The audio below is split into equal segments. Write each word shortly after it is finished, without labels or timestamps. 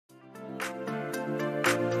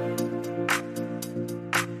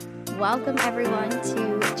Welcome everyone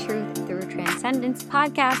to Truth Through Transcendence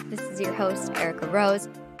podcast. This is your host, Erica Rose,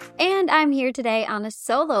 and I'm here today on a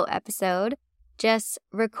solo episode, just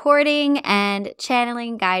recording and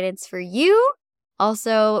channeling guidance for you,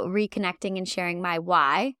 also reconnecting and sharing my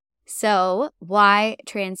why. So, why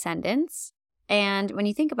transcendence? And when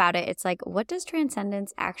you think about it, it's like, what does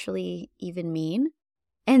transcendence actually even mean?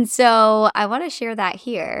 And so I want to share that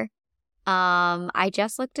here. I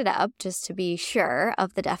just looked it up just to be sure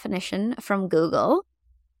of the definition from Google.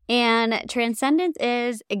 And transcendence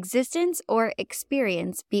is existence or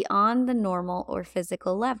experience beyond the normal or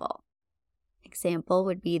physical level. Example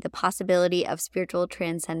would be the possibility of spiritual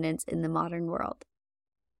transcendence in the modern world.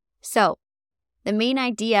 So, the main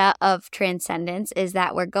idea of transcendence is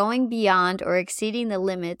that we're going beyond or exceeding the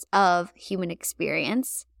limits of human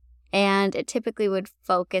experience. And it typically would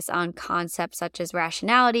focus on concepts such as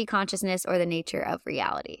rationality, consciousness, or the nature of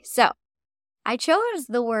reality. So, I chose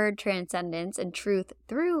the word transcendence and truth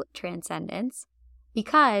through transcendence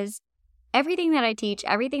because everything that I teach,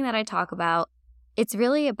 everything that I talk about, it's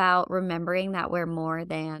really about remembering that we're more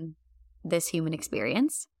than this human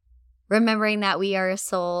experience, remembering that we are a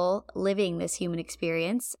soul living this human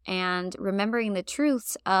experience, and remembering the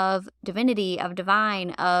truths of divinity, of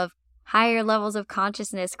divine, of higher levels of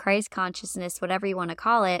consciousness, Christ consciousness, whatever you want to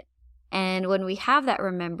call it. And when we have that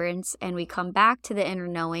remembrance and we come back to the inner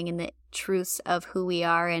knowing and the truths of who we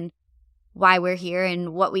are and why we're here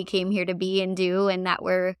and what we came here to be and do, and that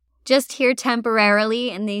we're just here temporarily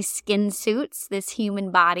in these skin suits, this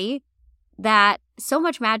human body, that so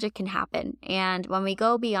much magic can happen. And when we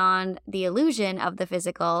go beyond the illusion of the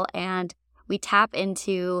physical and we tap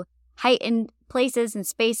into heightened places and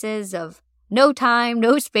spaces of no time,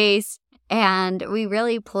 no space, and we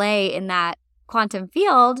really play in that quantum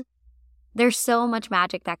field, there's so much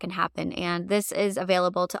magic that can happen. And this is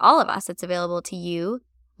available to all of us. It's available to you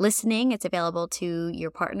listening. It's available to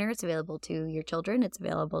your partner. It's available to your children. It's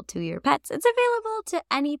available to your pets. It's available to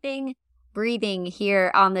anything breathing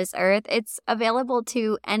here on this earth. It's available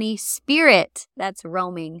to any spirit that's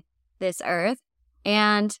roaming this earth.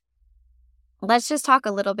 And let's just talk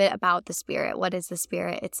a little bit about the spirit. What is the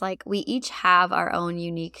spirit? It's like we each have our own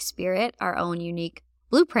unique spirit, our own unique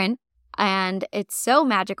blueprint. And it's so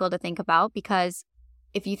magical to think about because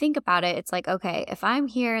if you think about it, it's like, okay, if I'm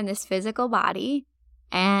here in this physical body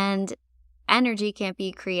and energy can't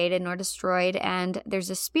be created nor destroyed, and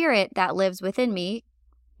there's a spirit that lives within me,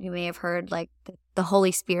 you may have heard like the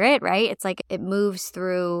Holy Spirit, right? It's like it moves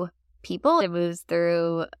through people, it moves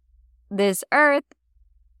through this earth.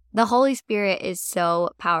 The Holy Spirit is so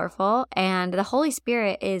powerful, and the Holy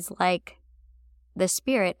Spirit is like the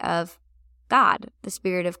spirit of God, the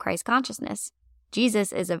spirit of Christ consciousness.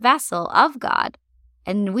 Jesus is a vessel of God,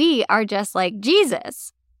 and we are just like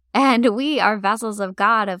Jesus, and we are vessels of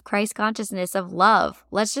God, of Christ consciousness, of love.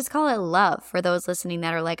 Let's just call it love for those listening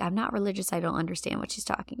that are like, I'm not religious, I don't understand what she's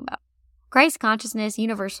talking about. Christ consciousness,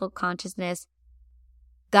 universal consciousness,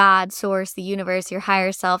 God, source, the universe, your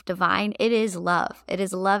higher self, divine, it is love. It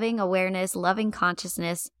is loving awareness, loving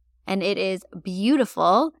consciousness, and it is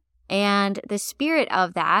beautiful. And the spirit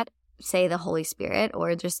of that, say the Holy Spirit,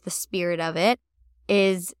 or just the spirit of it,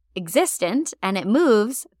 is existent and it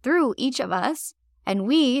moves through each of us. And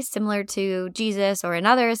we, similar to Jesus or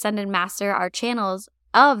another ascended master, are channels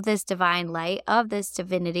of this divine light, of this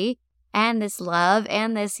divinity, and this love,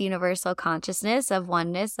 and this universal consciousness of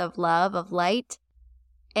oneness, of love, of light.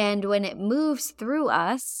 And when it moves through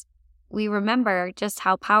us, we remember just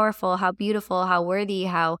how powerful, how beautiful, how worthy,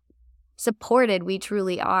 how supported we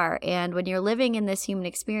truly are. And when you're living in this human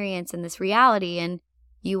experience and this reality and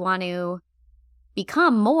you want to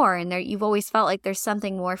become more and you've always felt like there's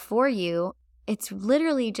something more for you, it's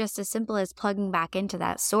literally just as simple as plugging back into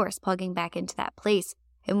that source, plugging back into that place.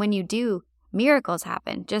 And when you do, miracles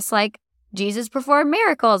happen. Just like Jesus performed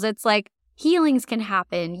miracles, it's like healings can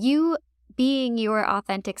happen. You being your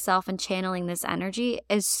authentic self and channeling this energy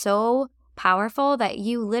is so powerful that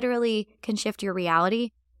you literally can shift your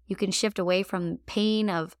reality. You can shift away from pain,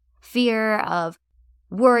 of fear, of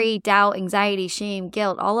worry, doubt, anxiety, shame,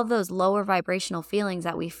 guilt, all of those lower vibrational feelings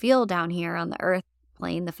that we feel down here on the earth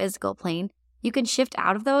plane, the physical plane. You can shift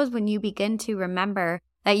out of those when you begin to remember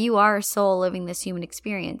that you are a soul living this human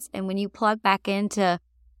experience. And when you plug back into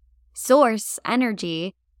source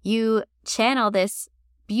energy, you channel this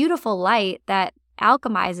beautiful light that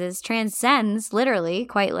alchemizes, transcends, literally,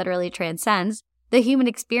 quite literally transcends the human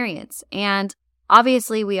experience. And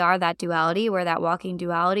obviously we are that duality. We're that walking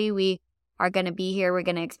duality. We are going to be here. We're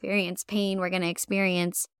going to experience pain. We're going to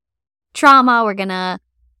experience trauma. We're going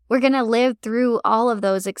to live through all of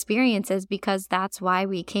those experiences because that's why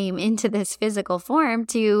we came into this physical form,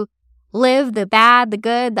 to live the bad, the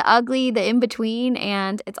good, the ugly, the in-between,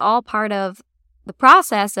 and it's all part of the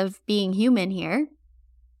process of being human here.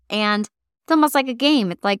 And it's almost like a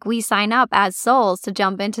game. It's like we sign up as souls to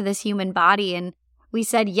jump into this human body, and we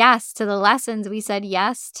said yes to the lessons. We said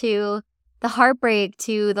yes to the heartbreak,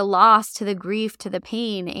 to the loss, to the grief, to the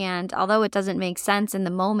pain. And although it doesn't make sense in the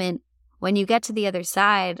moment, when you get to the other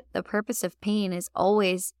side, the purpose of pain is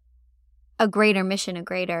always a greater mission, a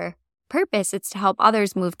greater purpose. It's to help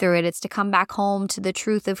others move through it. It's to come back home to the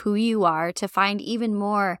truth of who you are, to find even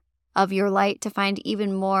more of your light, to find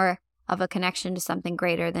even more of a connection to something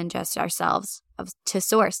greater than just ourselves, to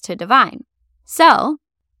source, to divine. So,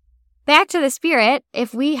 back to the spirit,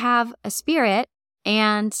 if we have a spirit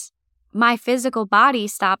and my physical body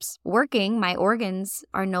stops working, my organs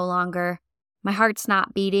are no longer, my heart's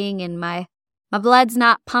not beating and my blood's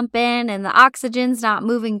not pumping and the oxygen's not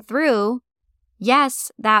moving through,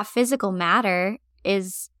 yes, that physical matter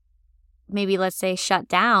is maybe, let's say, shut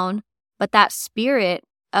down, but that spirit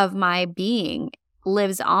of my being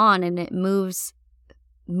lives on and it moves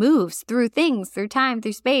through things, through time,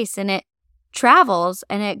 through space, and it travels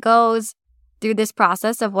and it goes through this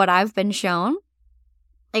process of what I've been shown.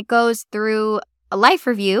 It goes through a life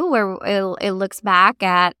review where it looks back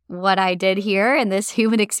at what I did here in this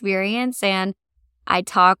human experience, and I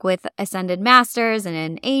talk with ascended masters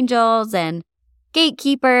and angels and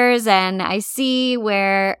gatekeepers, and I see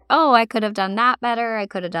where, oh, I could have done that better, I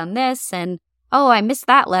could have done this, and oh, I missed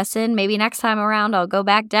that lesson. Maybe next time around I'll go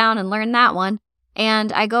back down and learn that one.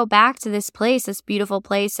 And I go back to this place, this beautiful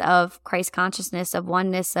place of Christ consciousness, of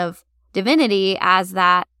oneness, of divinity as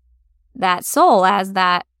that soul, as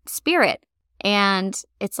that spirit. And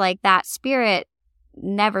it's like that spirit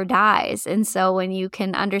never dies. And so when you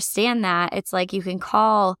can understand that, it's like you can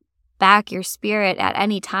call back your spirit at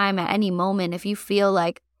any time, at any moment. If you feel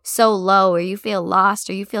like so low, or you feel lost,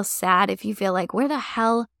 or you feel sad, if you feel like, where the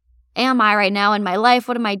hell am I right now in my life?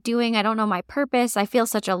 What am I doing? I don't know my purpose. I feel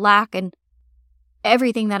such a lack in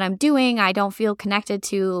everything that I'm doing. I don't feel connected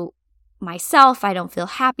to myself. I don't feel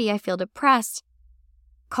happy. I feel depressed.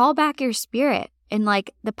 Call back your spirit. And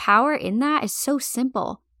like the power in that is so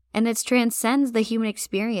simple, and it transcends the human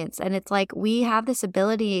experience. And it's like we have this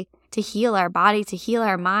ability to heal our body, to heal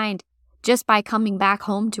our mind just by coming back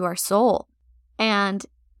home to our soul. And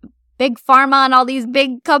big pharma and all these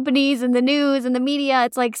big companies and the news and the media,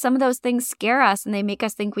 it's like some of those things scare us and they make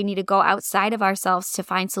us think we need to go outside of ourselves to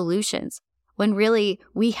find solutions, when really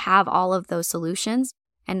we have all of those solutions.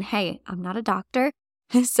 And hey, I'm not a doctor.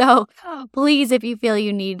 So please, if you feel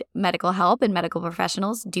you need medical help and medical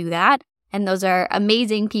professionals, do that. And those are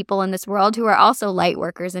amazing people in this world who are also light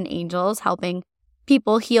workers and angels helping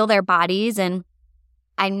people heal their bodies. And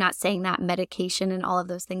I'm not saying that medication and all of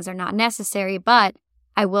those things are not necessary, but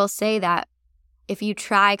I will say that if you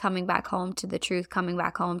try coming back home to the truth, coming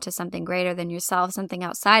back home to something greater than yourself, something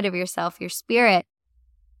outside of yourself, your spirit,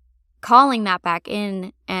 calling that back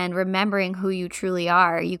in and remembering who you truly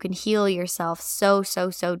are, you can heal yourself so, so,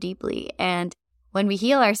 so deeply. And when we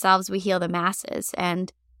heal ourselves, we heal the masses.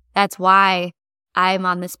 And that's why I'm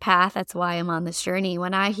on this path. That's why I'm on this journey.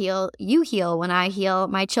 When I heal, you heal. When I heal,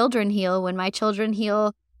 my children heal. When my children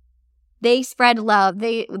heal, they spread love.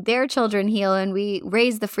 Their children heal, and we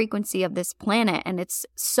raise the frequency of this planet. And it's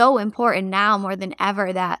so important now more than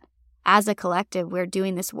ever that as a collective, we're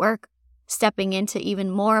doing this work, stepping into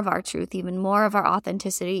even more of our truth, even more of our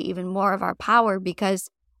authenticity, even more of our power, because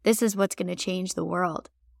this is what's going to change the world.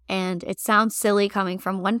 And it sounds silly coming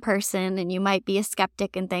from one person, and you might be a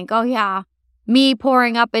skeptic and think, oh yeah, me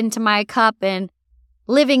pouring up into my cup and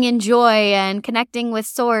living in joy and connecting with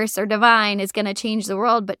source or divine is going to change the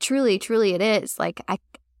world. But truly, truly it is. Like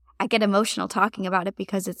I get emotional talking about it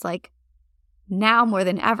because it's like now more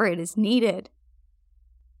than ever it is needed.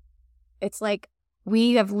 It's like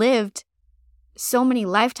we have lived so many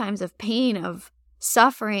lifetimes of pain, of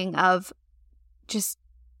suffering, of just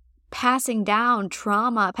passing down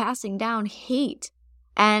trauma, passing down hate.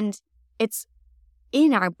 And it's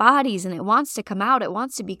in our bodies and it wants to come out. It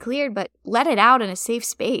wants to be cleared, but let it out in a safe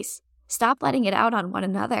space. Stop letting it out on one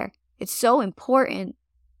another. It's so important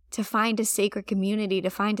to find a sacred community, to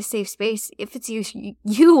find a safe space. If it's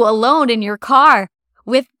you alone in your car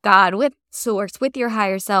with God, with source, with your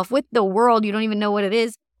higher self, with the world, you don't even know what it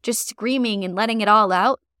is, just screaming and letting it all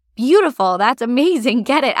out. Beautiful. That's amazing.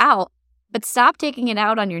 Get it out. But stop taking it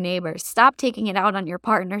out on your neighbors. Stop taking it out on your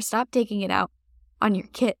partner. Stop taking it out on your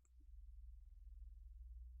kid.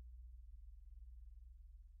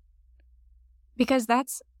 Because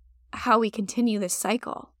that's how we continue this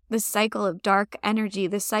cycle of dark energy,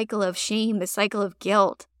 this cycle of shame, this cycle of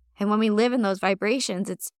guilt. And when we live in those vibrations,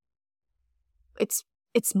 it's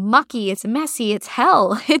it's mucky, it's messy, it's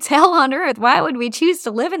hell. It's hell on earth. Why would we choose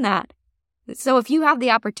to live in that? So if you have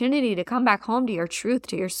the opportunity to come back home to your truth,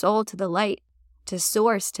 to your soul, to the light, to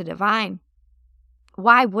source, to divine,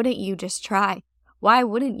 why wouldn't you just try? Why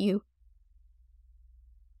wouldn't you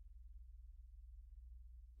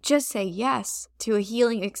just say yes to a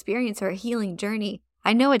healing experience or a healing journey?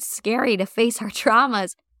 I know it's scary to face our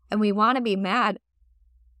traumas and we want to be mad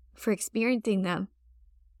for experiencing them.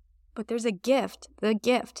 But there's a gift. The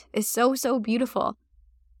gift is so, so beautiful.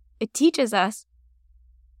 It teaches us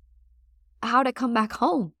how to come back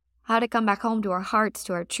home, to our hearts,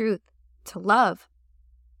 to our truth, to love.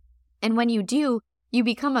 And when you do, you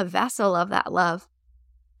become a vessel of that love.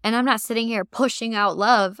 And I'm not sitting here pushing out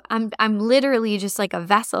love. I'm literally just like a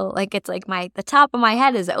vessel. Like it's like the top of my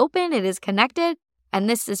head is open, it is connected, and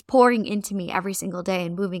this is pouring into me every single day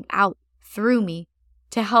and moving out through me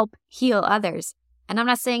to help heal others. And I'm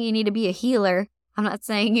not saying you need to be a healer. I'm not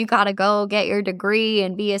saying you got to go get your degree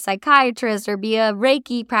and be a psychiatrist or be a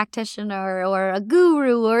Reiki practitioner or a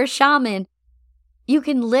guru or a shaman. You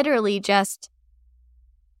can literally just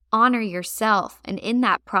honor yourself. And in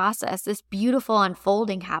that process, this beautiful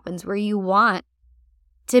unfolding happens where you want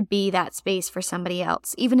to be that space for somebody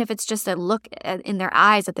else. Even if it's just a look in their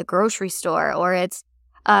eyes at the grocery store, or it's,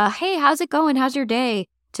 hey, how's it going? How's your day?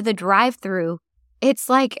 To the drive-through. It's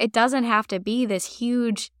like, it doesn't have to be this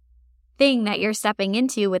huge thing that you're stepping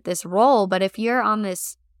into with this role. But if you're on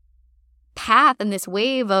this path and this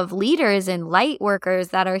wave of leaders and light workers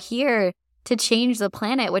that are here to change the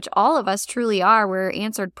planet, which all of us truly are, we're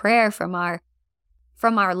answered prayer from our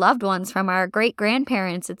loved ones, from our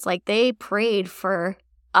great-grandparents. It's like they prayed for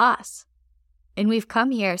us and we've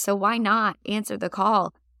come here. So why not answer the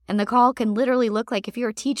call? And the call can literally look like, if you're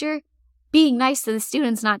a teacher, being nice to the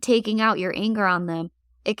students, not taking out your anger on them.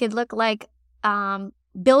 It could look like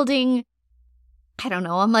building, I don't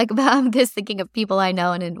know, I'm just thinking of people I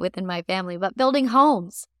know and within my family, but building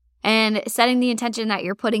homes and setting the intention that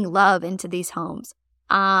you're putting love into these homes.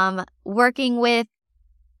 Working with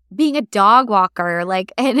being a dog walker,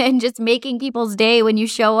 and just making people's day when you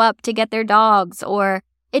show up to get their dogs. Or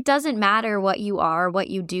it doesn't matter what you are, what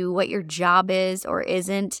you do, what your job is or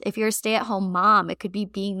isn't. If you're a stay-at-home mom, it could be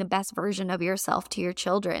being the best version of yourself to your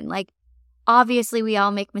children. Obviously, we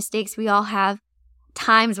all make mistakes. We all have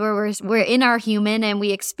times where we're in our human and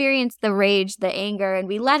we experience the rage, the anger, and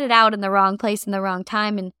we let it out in the wrong place in the wrong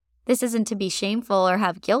time. And this isn't to be shameful or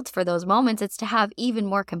have guilt for those moments. It's to have even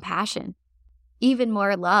more compassion, even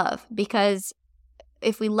more love. Because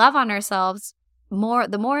if we love on ourselves, the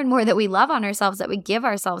more and more that we love on ourselves, that we give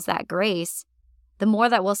ourselves that grace, the more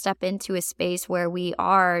that we'll step into a space where we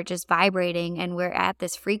are just vibrating and we're at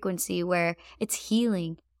this frequency where it's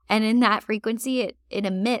healing. And in that frequency, it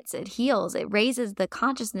emits, it heals, it raises the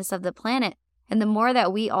consciousness of the planet. And the more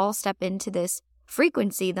that we all step into this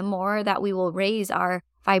frequency, the more that we will raise our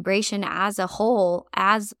vibration as a whole,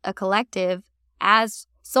 as a collective, as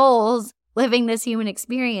souls living this human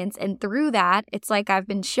experience. And through that, it's like I've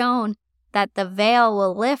been shown that the veil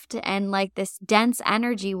will lift and this dense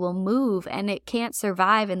energy will move and it can't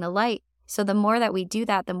survive in the light. So the more that we do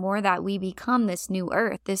that, the more that we become this new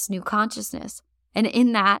earth, this new consciousness. And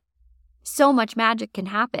in that, so much magic can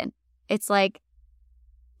happen. It's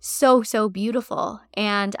so, so beautiful.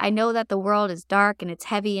 And I know that the world is dark and it's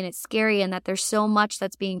heavy and it's scary and that there's so much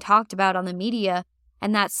that's being talked about on the media.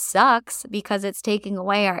 And that sucks because it's taking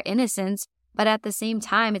away our innocence. But at the same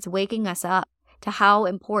time, it's waking us up to how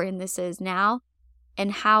important this is now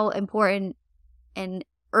and how important and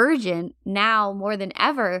urgent now more than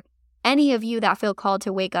ever. Any of you that feel called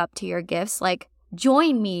to wake up to your gifts,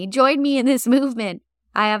 join me in this movement.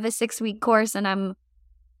 I have a 6-week course and I'm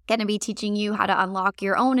going to be teaching you how to unlock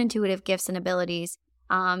your own intuitive gifts and abilities.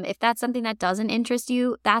 If that's something that doesn't interest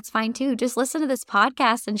you, that's fine too. Just listen to this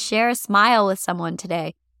podcast and share a smile with someone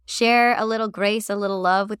today. Share a little grace, a little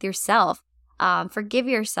love with yourself. Forgive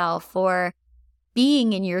yourself for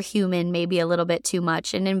being in your human maybe a little bit too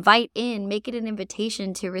much, and make it an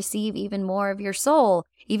invitation to receive even more of your soul,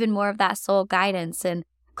 even more of that soul guidance, and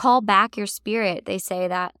call back your spirit. They say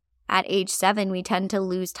that at age 7, we tend to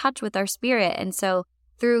lose touch with our spirit. And so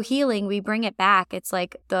through healing, we bring it back. It's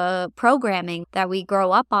like the programming that we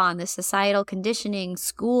grow up on, the societal conditioning,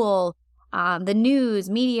 school, the news,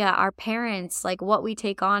 media, our parents, what we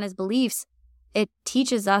take on as beliefs. It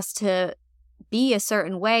teaches us to be a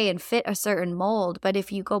certain way and fit a certain mold. But if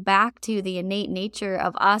you go back to the innate nature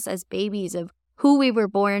of us as babies, of who we were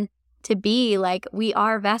born to be, we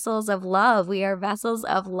are vessels of love. We are vessels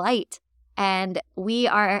of light. And we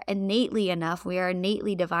are innately enough. We are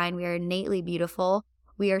innately divine. We are innately beautiful.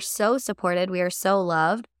 We are so supported. We are so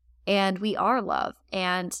loved. and we are love.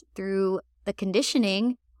 And through the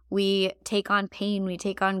conditioning, we take on pain, we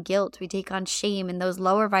take on guilt, we take on shame, and those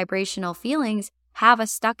lower vibrational feelings have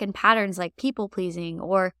us stuck in patterns like people pleasing,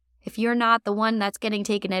 or if you're not the one that's getting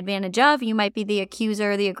taken advantage of, you might be the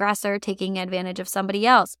accuser or the aggressor taking advantage of somebody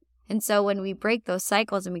else. And so when we break those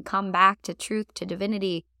cycles and we come back to truth, to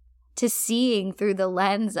divinity, to seeing through the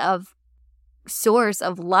lens of source,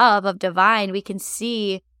 of love, of divine, we can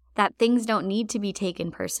see that things don't need to be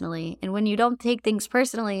taken personally. And when you don't take things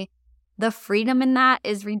personally, the freedom in that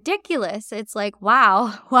is ridiculous. It's like,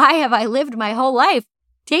 wow, why have I lived my whole life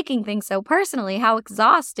taking things so personally? How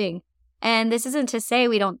exhausting. And this isn't to say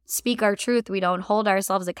we don't speak our truth, we don't hold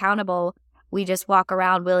ourselves accountable, we just walk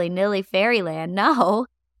around willy-nilly fairyland. No,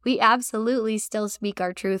 we absolutely still speak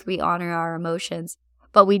our truth, we honor our emotions,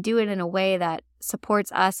 but we do it in a way that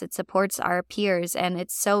supports us, it supports our peers, and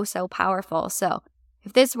it's so, so powerful. So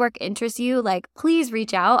if this work interests you, please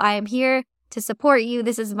reach out. I am here to support you.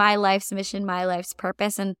 This is my life's mission, my life's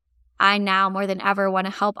purpose, and I now more than ever want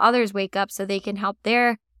to help others wake up so they can help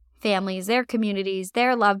their families, their communities,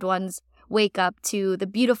 their loved ones wake up to the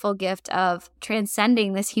beautiful gift of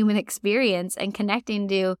transcending this human experience and connecting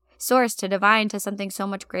to source, to divine, to something so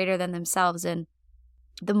much greater than themselves. And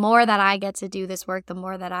the more that I get to do this work, the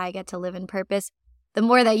more that I get to live in purpose, the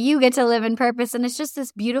more that you get to live in purpose. And it's just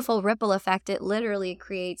this beautiful ripple effect. It literally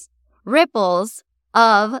creates ripples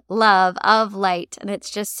of love, of light. And it's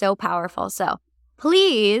just so powerful. So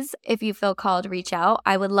please, if you feel called, reach out.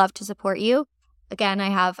 I would love to support you. Again, I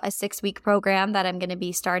have a 6-week program that I'm going to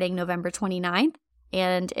be starting November 29th,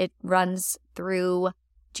 and it runs through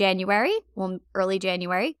January, early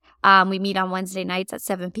January. We meet on Wednesday nights at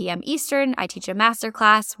 7 p.m. Eastern. I teach a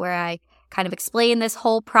masterclass where I kind of explain this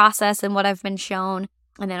whole process and what I've been shown.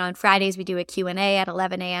 And then on Fridays, we do a Q&A at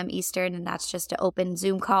 11 a.m. Eastern, and that's just an open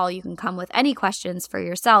Zoom call. You can come with any questions for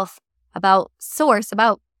yourself about source,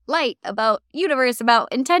 about light, about universe,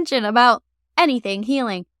 about intention, about anything,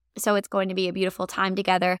 healing. So it's going to be a beautiful time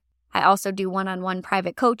together. I also do one-on-one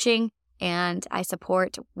private coaching, and I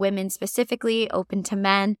support women specifically, open to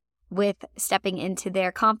men, with stepping into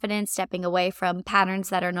their confidence, stepping away from patterns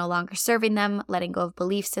that are no longer serving them, letting go of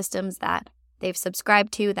belief systems that they've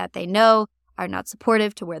subscribed to, that they know are not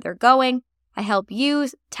supportive to where they're going. I help you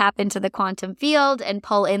tap into the quantum field and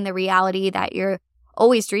pull in the reality that you're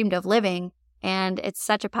always dreamed of living. And it's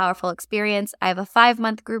such a powerful experience. I have a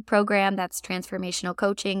 5-month group program that's transformational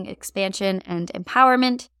coaching, expansion, and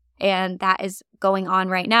empowerment. And that is going on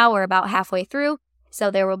right now. We're about halfway through.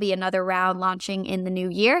 So there will be another round launching in the new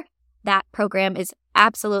year. That program is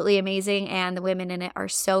absolutely amazing. And the women in it are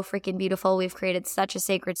so freaking beautiful. We've created such a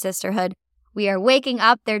sacred sisterhood. We are waking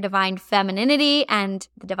up their divine femininity. And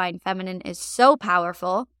the divine feminine is so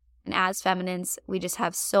powerful. And as feminines, we just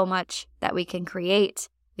have so much that we can create.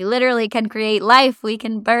 We literally can create life. We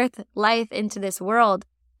can birth life into this world.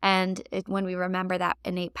 And when we remember that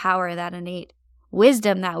innate power, that innate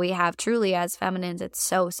wisdom that we have truly as feminines, it's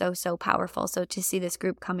so, so, so powerful. So to see this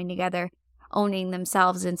group coming together, owning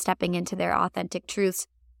themselves and stepping into their authentic truths,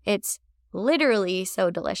 it's literally so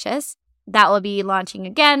delicious. That will be launching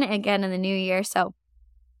again in the new year. So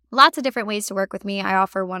lots of different ways to work with me. I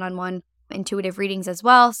offer one-on-one intuitive readings as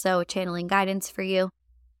well. So channeling guidance for you.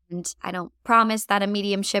 And I don't promise that a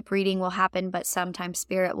mediumship reading will happen, but sometimes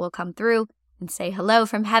spirit will come through and say hello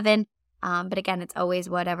from heaven. But again, it's always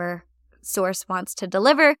whatever source wants to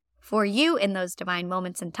deliver for you in those divine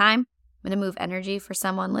moments in time. I'm going to move energy for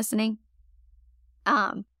someone listening.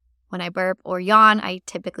 When I burp or yawn, I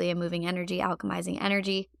typically am moving energy, alchemizing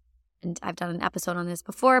energy. And I've done an episode on this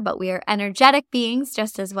before, but we are energetic beings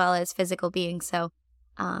just as well as physical beings. So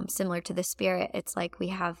similar to the spirit, it's like we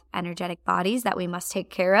have energetic bodies that we must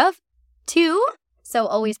take care of too. So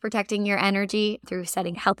always protecting your energy through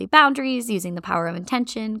setting healthy boundaries, using the power of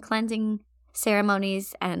intention, cleansing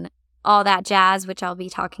ceremonies, and all that jazz, which I'll be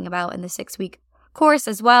talking about in the 6-week course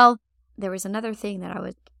as well. There was another thing that I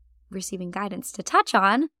was receiving guidance to touch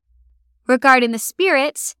on regarding the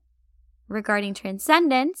spirits, regarding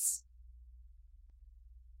transcendence.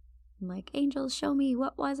 I'm like, angels, show me,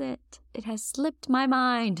 what was it? It has slipped my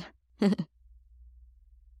mind.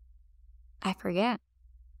 I forget.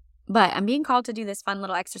 But I'm being called to do this fun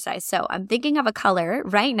little exercise. So I'm thinking of a color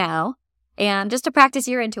right now. And just to practice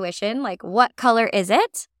your intuition, like, what color is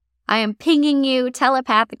it? I am pinging you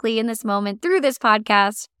telepathically in this moment through this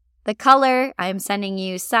podcast. The color, I am sending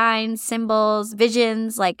you signs, symbols,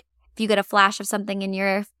 visions. Like if you get a flash of something in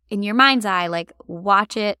your mind's eye, like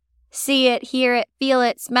watch it, see it, hear it, feel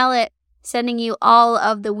it, smell it, sending you all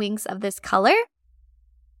of the winks of this color.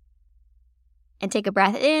 And take a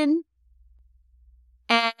breath in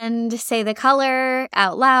and say the color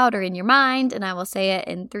out loud or in your mind, and I will say it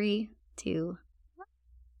in 3, 2,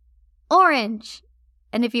 orange.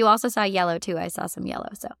 And if you also saw yellow too, I saw some yellow.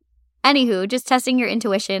 So anywho, just testing your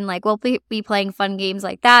intuition. Like we'll be playing fun games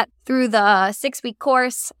like that through the 6-week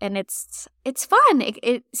course, and it's fun.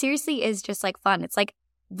 It seriously is just like fun. It's like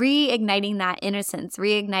reigniting that innocence,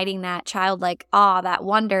 reigniting that childlike awe, that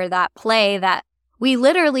wonder, that play that we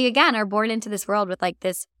literally, again, are born into this world with like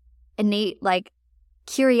this innate like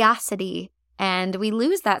curiosity. And we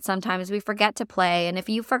lose that sometimes. We forget to play. And if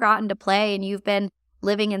you've forgotten to play and you've been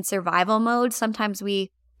living in survival mode, sometimes we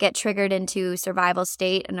get triggered into survival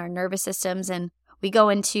state in our nervous systems and we go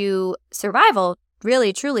into survival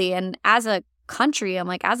really, truly. And as a country, I'm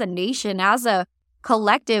like, as a nation, as a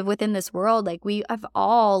collective within this world, like we have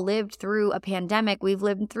all lived through a pandemic. We've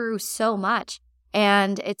lived through so much.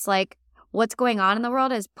 And it's like what's going on in the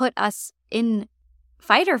world has put us in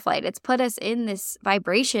fight or flight. It's put us in this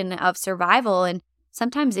vibration of survival. And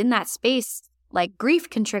sometimes in that space, like grief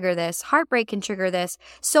can trigger this, heartbreak can trigger this,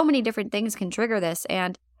 so many different things can trigger this.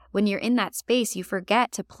 And when you're in that space, you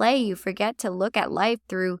forget to play, you forget to look at life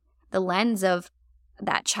through the lens of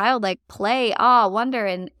that childlike play, awe, wonder.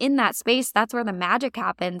 And in that space, that's where the magic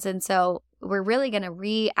happens. And so we're really going to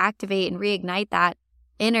reactivate and reignite that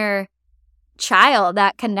inner child,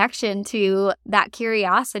 that connection to that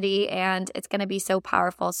curiosity. And it's going to be so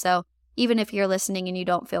powerful. So even if you're listening and you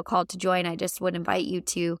don't feel called to join, I just would invite you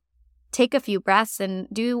to take a few breaths and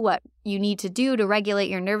do what you need to do to regulate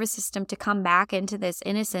your nervous system to come back into this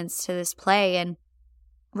innocence, to this play. And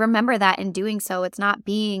remember that in doing so, it's not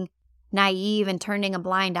being naive and turning a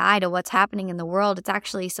blind eye to what's happening in the world. It's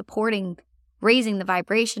actually supporting, raising the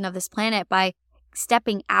vibration of this planet by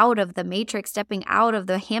stepping out of the matrix, stepping out of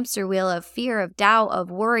the hamster wheel of fear, of doubt,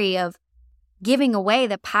 of worry, of giving away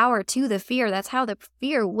the power to the fear. That's how the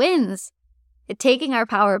fear wins. Taking our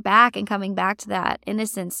power back and coming back to that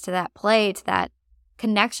innocence, to that play, to that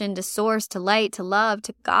connection to source, to light, to love,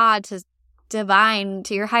 to God, to divine,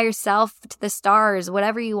 to your higher self, to the stars,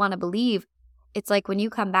 whatever you want to believe. It's like when you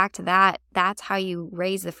come back to that, that's how you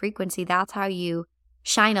raise the frequency. That's how you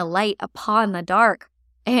shine a light upon the dark.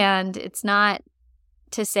 And it's not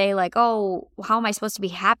to say like, oh, how am I supposed to be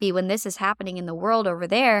happy when this is happening in the world over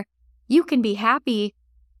there? You can be happy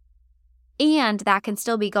and that can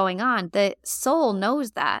still be going on. The soul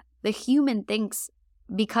knows that. The human thinks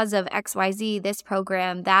because of XYZ, this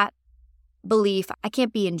program, that belief, I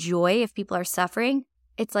can't be in joy if people are suffering.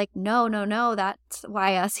 It's like, no. That's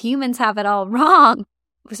why us humans have it all wrong.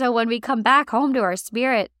 So when we come back home to our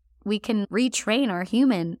spirit, we can retrain our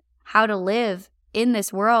human how to live in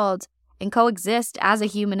this world and coexist as a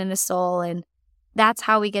human and a soul. And that's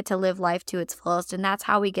how we get to live life to its fullest. And that's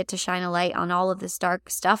how we get to shine a light on all of this dark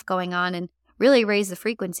stuff going on and really raise the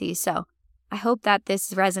frequency. So I hope that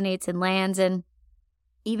this resonates and lands. And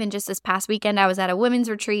even just this past weekend, I was at a women's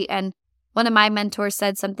retreat and one of my mentors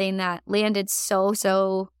said something that landed so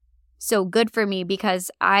good for me, because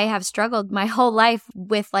I have struggled my whole life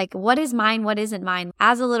with like, what is mine? What isn't mine?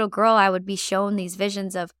 As a little girl, I would be shown these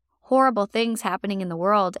visions of horrible things happening in the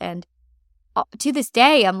world. And to this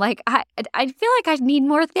day, I'm like, I feel like I need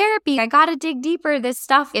more therapy. I got to dig deeper. This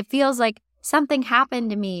stuff, it feels like something happened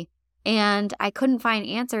to me and I couldn't find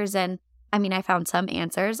answers. And I mean, I found some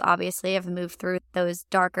answers. Obviously, I've moved through those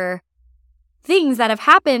darker things that have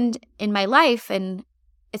happened in my life. And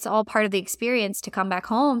it's all part of the experience to come back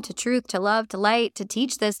home to truth, to love, to light, to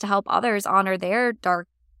teach this, to help others honor their dark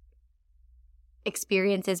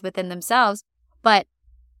experiences within themselves. But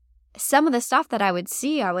some of the stuff that I would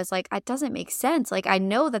see, I was like, it doesn't make sense. Like, I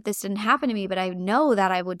know that this didn't happen to me, but I know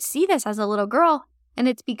that I would see this as a little girl. And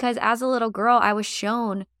it's because as a little girl, I was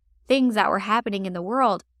shown things that were happening in the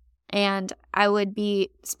world. And I would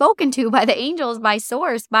be spoken to by the angels, by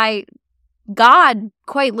source, by God,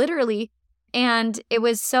 quite literally. And it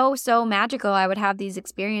was so magical. I would have these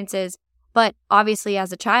experiences. But obviously,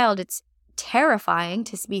 as a child, it's terrifying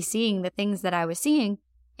to be seeing the things that I was seeing.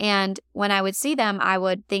 And when I would see them, I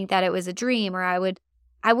would think that it was a dream, or I would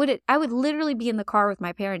literally be in the car with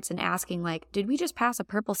my parents and asking, like, did we just pass a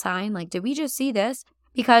purple sign? Like, did we just see this?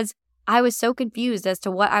 Because I was so confused as to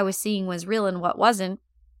what I was seeing was real and what wasn't.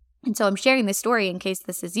 And so I'm sharing this story in case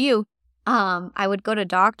this is you. I would go to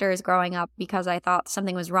doctors growing up because I thought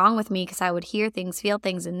something was wrong with me, because I would hear things, feel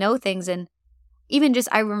things, and know things. And even just,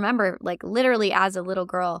 I remember like literally as a little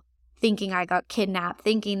girl thinking I got kidnapped,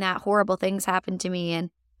 thinking that horrible things happened to me. And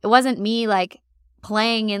it wasn't me like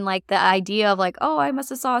playing in like the idea of like, oh, I must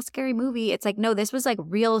have saw a scary movie. It's like, no, this was like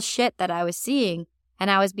real shit that I was seeing and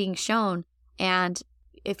I was being shown. And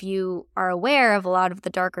if you are aware of a lot of the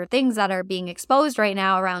darker things that are being exposed right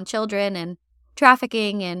now around children and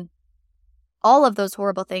trafficking and all of those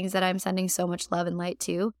horrible things that I'm sending so much love and light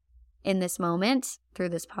to in this moment through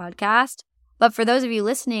this podcast. But for those of you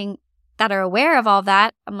listening that are aware of all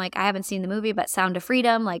that, I'm like, I haven't seen the movie, but Sound of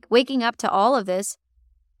Freedom, like waking up to all of this,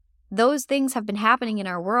 those things have been happening in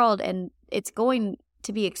our world and it's going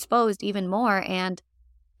to be exposed even more. And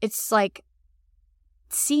it's like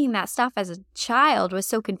seeing that stuff as a child was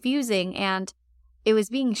so confusing, and it was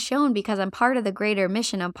being shown because I'm part of the greater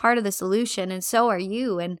mission. I'm part of the solution, and so are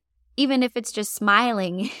you. And even if it's just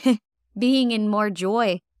smiling, being in more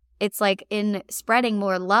joy, it's like in spreading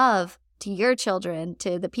more love to your children,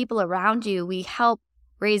 to the people around you, we help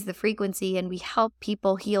raise the frequency and we help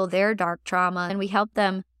people heal their dark trauma and we help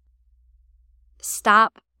them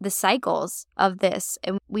stop the cycles of this.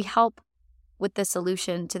 And we help with the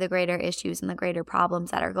solution to the greater issues and the greater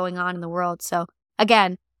problems that are going on in the world. So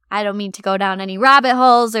again, I don't mean to go down any rabbit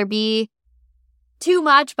holes or be too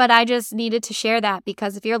much, but I just needed to share that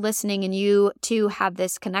because if you're listening and you too have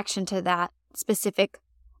this connection to that specific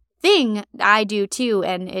thing, I do too,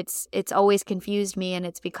 and it's always confused me, and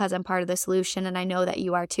it's because I'm part of the solution, and I know that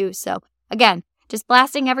you are too. So again, just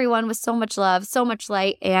blasting everyone with so much love, so much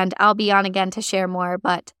light, and I'll be on again to share more,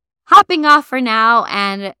 but hopping off for now.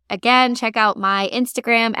 And again, check out my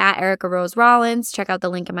Instagram at Erica Rose Rollins. Check out the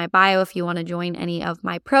link in my bio if you want to join any of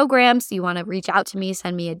my programs. You want to reach out to me,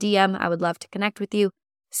 send me a DM. I would love to connect with you.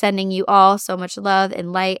 Sending you all so much love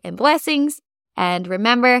and light and blessings. And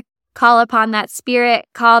remember, call upon that spirit,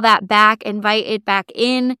 call that back, invite it back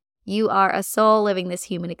in. You are a soul living this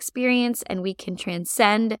human experience, and we can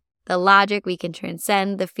transcend the logic, we can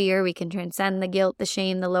transcend the fear, we can transcend the guilt, the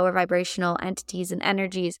shame, the lower vibrational entities and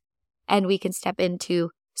energies, and we can step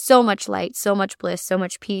into so much light, so much bliss, so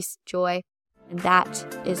much peace, joy, and that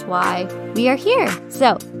is why we are here.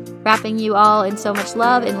 So, wrapping you all in so much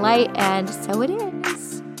love and light, and so it is.